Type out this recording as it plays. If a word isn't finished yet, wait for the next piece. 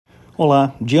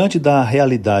Olá, diante da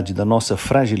realidade da nossa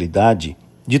fragilidade,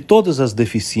 de todas as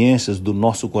deficiências do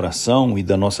nosso coração e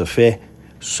da nossa fé,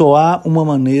 só há uma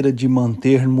maneira de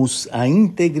mantermos a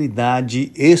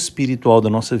integridade espiritual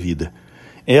da nossa vida.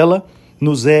 Ela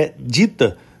nos é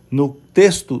dita no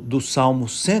texto do Salmo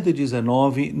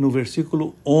 119, no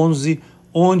versículo 11,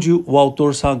 onde o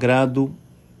autor sagrado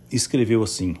escreveu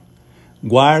assim: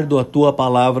 guardo a tua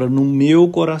palavra no meu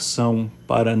coração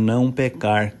para não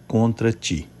pecar contra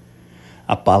ti.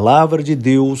 A palavra de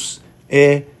Deus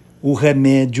é o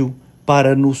remédio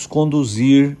para nos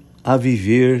conduzir a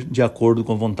viver de acordo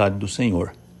com a vontade do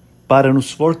Senhor, para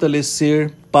nos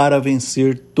fortalecer, para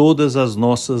vencer todas as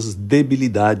nossas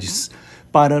debilidades,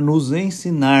 para nos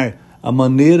ensinar a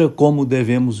maneira como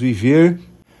devemos viver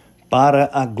para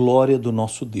a glória do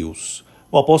nosso Deus.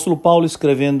 O apóstolo Paulo,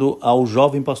 escrevendo ao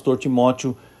jovem pastor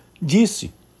Timóteo, disse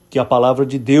que a palavra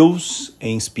de Deus é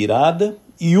inspirada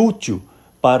e útil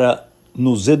para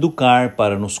nos educar,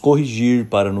 para nos corrigir,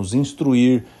 para nos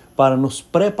instruir, para nos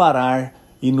preparar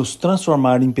e nos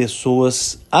transformar em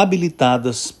pessoas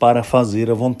habilitadas para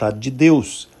fazer a vontade de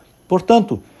Deus.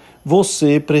 Portanto,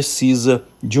 você precisa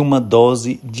de uma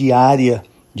dose diária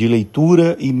de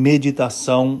leitura e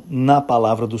meditação na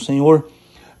palavra do Senhor.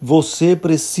 Você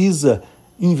precisa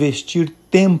investir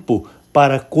tempo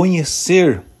para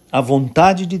conhecer a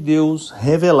vontade de Deus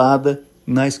revelada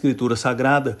na Escritura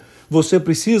Sagrada. Você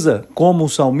precisa, como o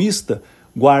salmista,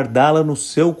 guardá-la no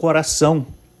seu coração.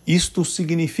 Isto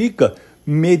significa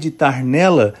meditar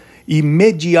nela e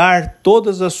mediar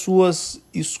todas as suas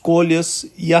escolhas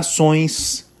e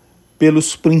ações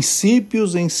pelos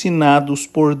princípios ensinados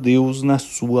por Deus na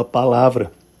sua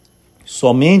palavra.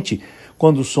 Somente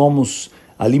quando somos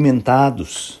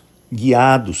alimentados,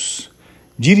 guiados,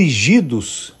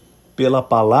 dirigidos pela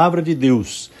palavra de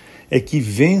Deus, é que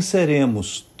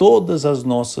venceremos todas as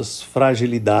nossas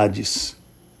fragilidades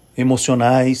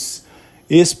emocionais,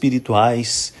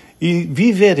 espirituais e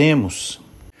viveremos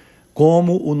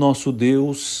como o nosso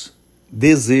Deus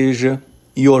deseja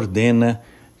e ordena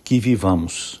que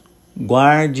vivamos.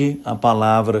 Guarde a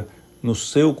palavra no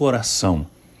seu coração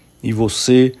e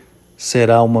você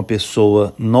será uma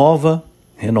pessoa nova,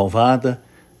 renovada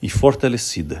e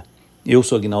fortalecida. Eu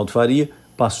sou Aguinaldo Faria,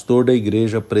 pastor da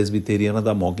Igreja Presbiteriana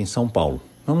da Moca, em São Paulo.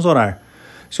 Vamos orar.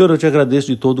 Senhor, eu te agradeço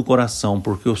de todo o coração,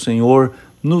 porque o Senhor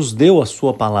nos deu a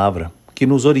sua palavra, que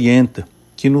nos orienta,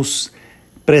 que nos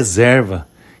preserva,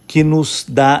 que nos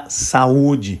dá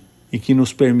saúde e que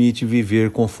nos permite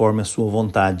viver conforme a sua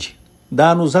vontade.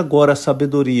 Dá-nos agora a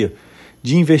sabedoria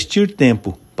de investir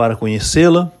tempo para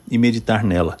conhecê-la e meditar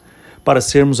nela, para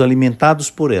sermos alimentados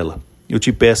por ela. Eu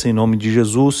te peço em nome de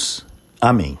Jesus.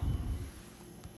 Amém.